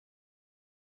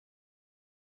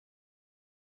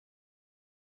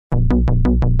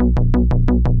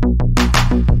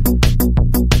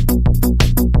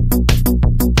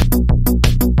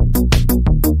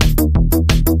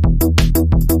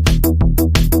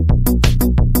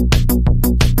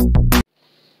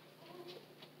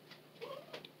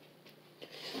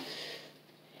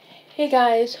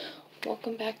guys,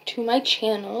 welcome back to my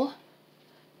channel.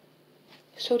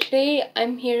 So today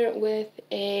I'm here with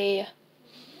a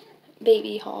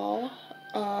baby haul.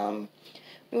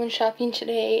 We went shopping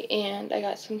today and I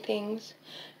got some things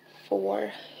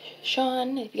for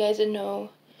Sean. If you guys don't know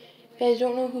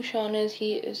who Sean is,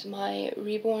 he is my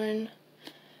reborn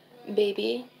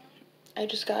baby. I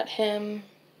got him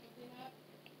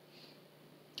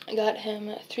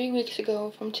 3 weeks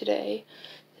ago from today.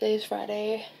 Today's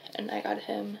Friday, and I got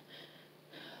him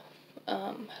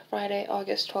Friday,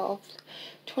 August 12th,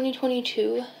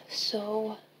 2022,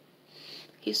 so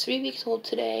he's 3 weeks old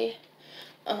today.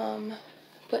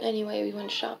 But anyway, we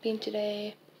went shopping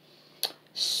today,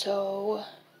 so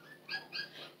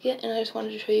yeah, and I just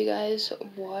wanted to show you guys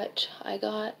what I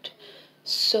got.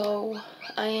 So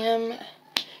I am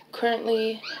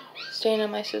currently staying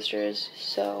at my sister's,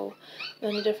 so I'm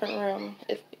in a different room,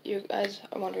 if you guys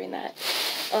are wondering that.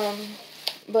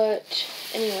 But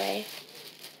anyway,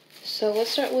 so let's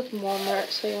start with Walmart.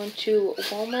 So I went to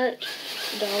Walmart,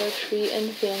 Dollar Tree, and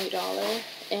Family Dollar,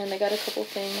 and I got a couple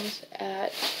things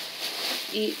at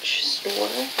each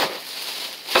store.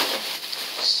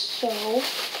 So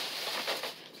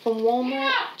from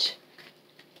Walmart,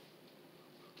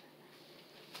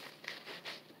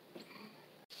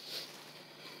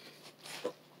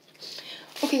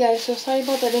 okay guys, so sorry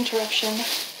about that interruption,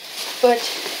 but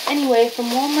anyway, from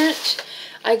Walmart,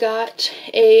 I got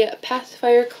a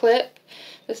pacifier clip.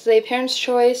 This is a Parents'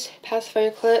 Choice pacifier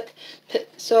clip,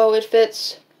 so it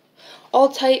fits all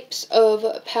types of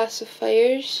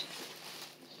pacifiers.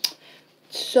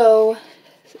 So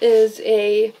it is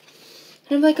a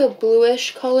kind of like a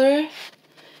bluish color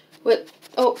with,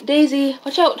 oh, Daisy,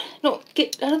 watch out, no,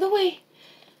 get out of the way.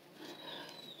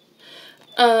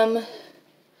 And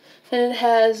it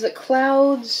has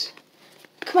clouds.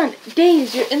 Come on,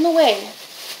 Daisy, you're in the way.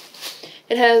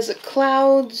 It has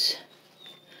clouds,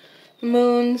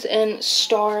 moons, and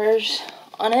stars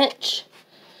on it.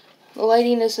 The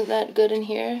lighting isn't that good in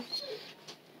here,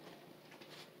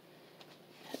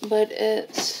 but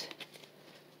it's,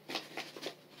 you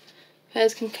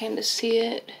guys can kind of see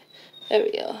it. There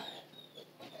we go.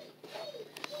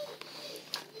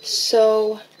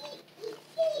 So,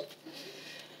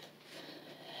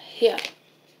 yeah.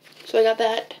 So I got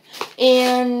that,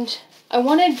 and I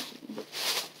wanted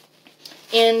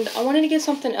to get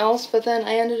something else, but then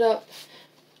I ended up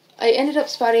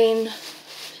spotting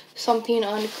something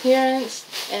on clearance,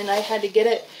 and I had to get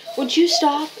it. Would you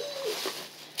stop?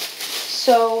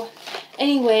 So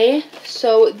anyway,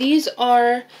 so these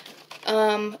are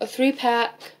a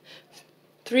 3-pack,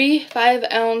 3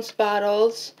 5-ounce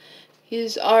bottles.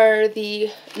 These are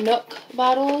the Nook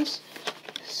bottles.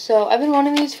 So I've been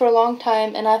wanting these for a long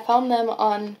time, and I found them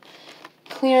on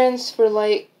clearance for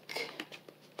like,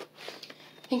 I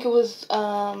think it was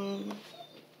 $5,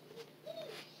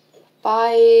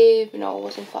 no, it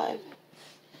wasn't $5.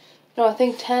 No, I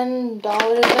think $10,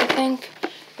 I think.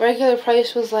 Regular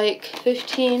price was like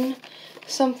 15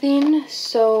 something.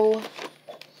 So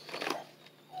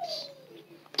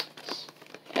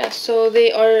yeah, so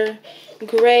they are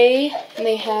gray and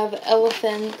they have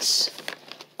elephants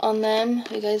on them.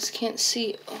 You guys can't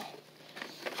see. Oh.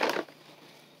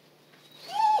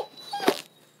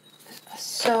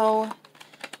 So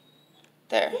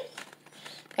there, you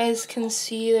guys can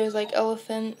see there's like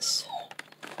elephants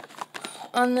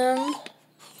on them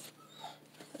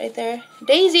right there.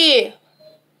 Daisy.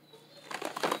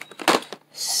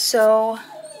 So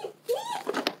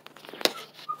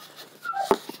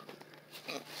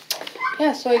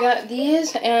yeah, so I got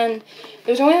these, and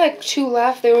there's only like 2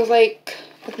 left. There was like,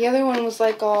 but the other one was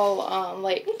like all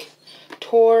like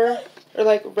tore or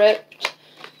like ripped.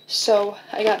 So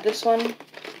I got this one.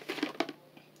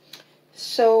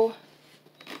 So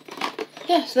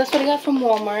yeah, so that's what I got from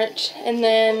Walmart. And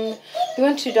then we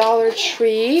went to Dollar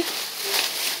Tree,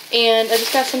 and I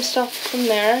just got some stuff from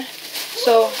there.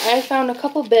 So I found a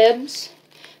couple bibs.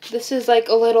 This is like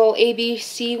a little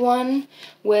ABC one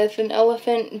with an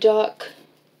elephant, duck,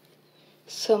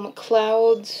 some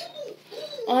clouds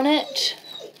on it.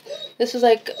 This is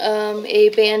like a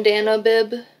bandana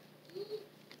bib.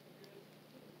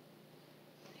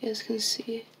 You guys can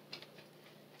see.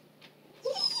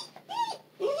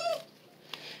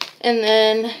 And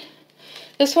then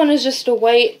this one is just a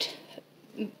white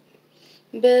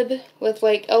bib with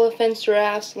like elephants,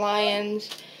 giraffes,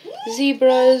 lions,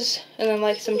 zebras, and then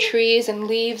like some trees and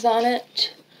leaves on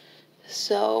it.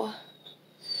 So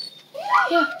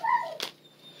yeah.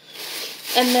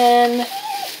 And then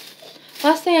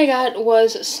last thing I got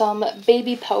was some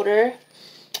baby powder.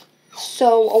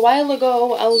 So a while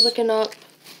ago I was looking up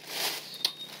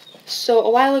So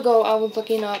a while ago, I was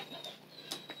looking up,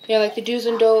 you know, like the do's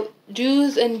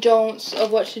and don'ts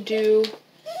of what to do,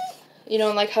 you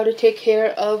know, like how to take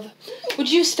care of,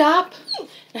 would you stop?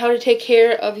 And how to take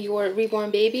care of your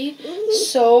reborn baby.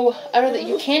 So I read that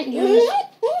you can't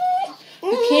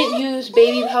use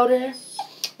baby powder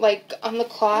like on the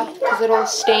cloth because it'll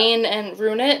stain and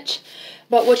ruin it.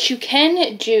 But what you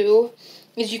can do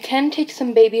is you can take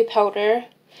some baby powder,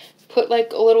 put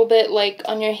like a little bit like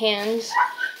on your hands,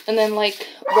 and then like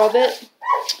rub it.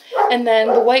 And then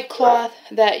the white cloth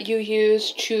that you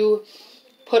use to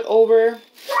put over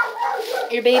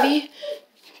your baby,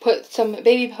 put some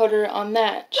baby powder on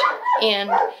that. And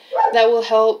that will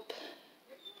help.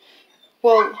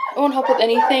 Well, it won't help with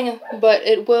anything, but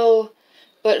it'll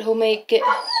make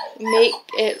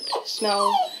it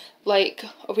smell like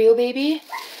a real baby.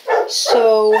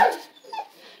 So,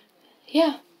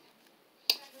 yeah.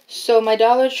 So my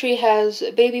Dollar Tree has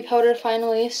baby powder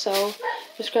finally, so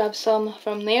just grab some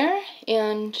from there.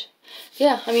 And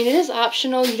yeah, I mean, it is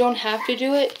optional. You don't have to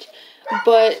do it,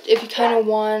 but if you kind of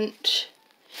want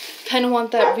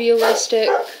that realistic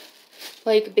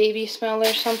like baby smell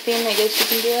or something, I guess you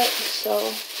can do it.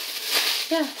 So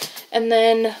yeah. And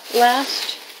then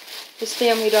last is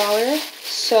Family Dollar.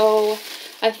 So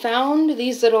I found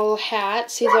these little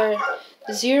hats. These are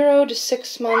 0 to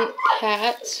 6 month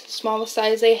hats, smallest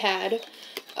size they had.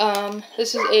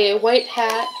 This is a white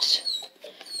hat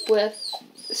with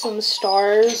some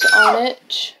stars on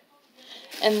it,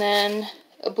 and then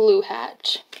a blue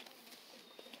hat.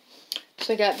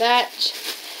 So I got that.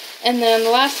 And then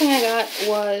the last thing I got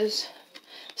was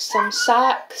some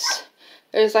socks.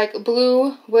 There's like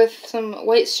blue with some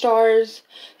white stars,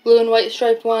 blue and white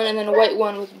striped one, and then a white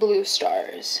one with blue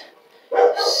stars.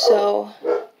 So,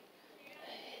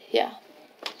 yeah.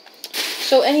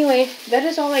 So anyway, that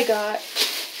is all I got.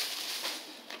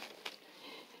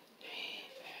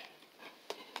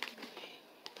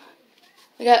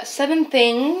 I got 7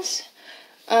 things.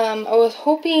 I was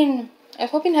hoping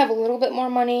to have a little bit more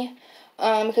money,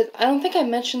 because I don't think I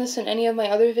mentioned this in any of my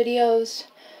other videos.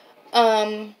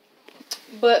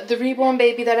 But the reborn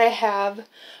baby that I have,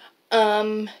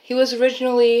 he was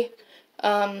originally,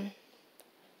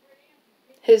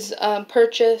 his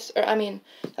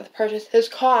his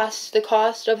cost, the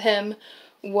cost of him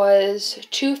was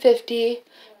 $250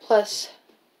 plus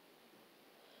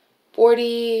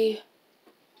 40,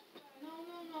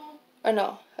 or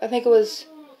no, I think it was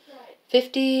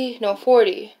 40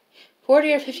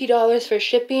 or $50 for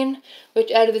shipping,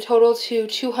 which added the total to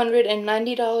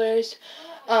 $290.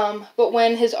 But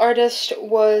when his artist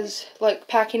was like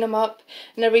packing him up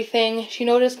and everything, she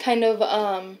noticed kind of,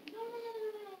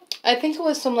 I think it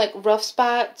was some like rough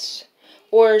spots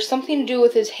or something to do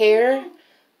with his hair.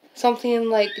 Something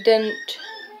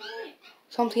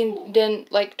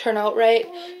didn't like turn out right.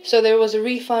 So there was a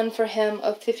refund for him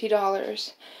of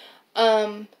 $50.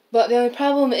 But the only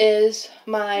problem is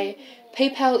my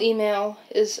PayPal email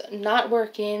is not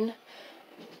working.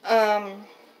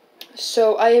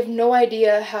 So I have no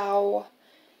idea how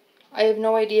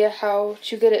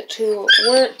to get it to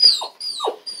work.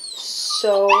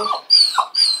 So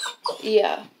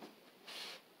yeah.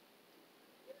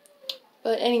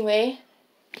 But anyway,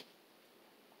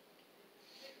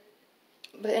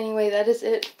 that is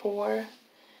it for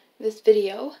this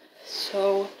video.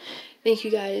 So thank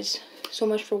you guys so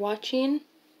much for watching.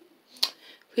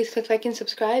 Please click like and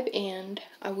subscribe, and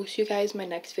I will see you guys in my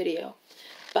next video.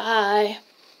 Bye.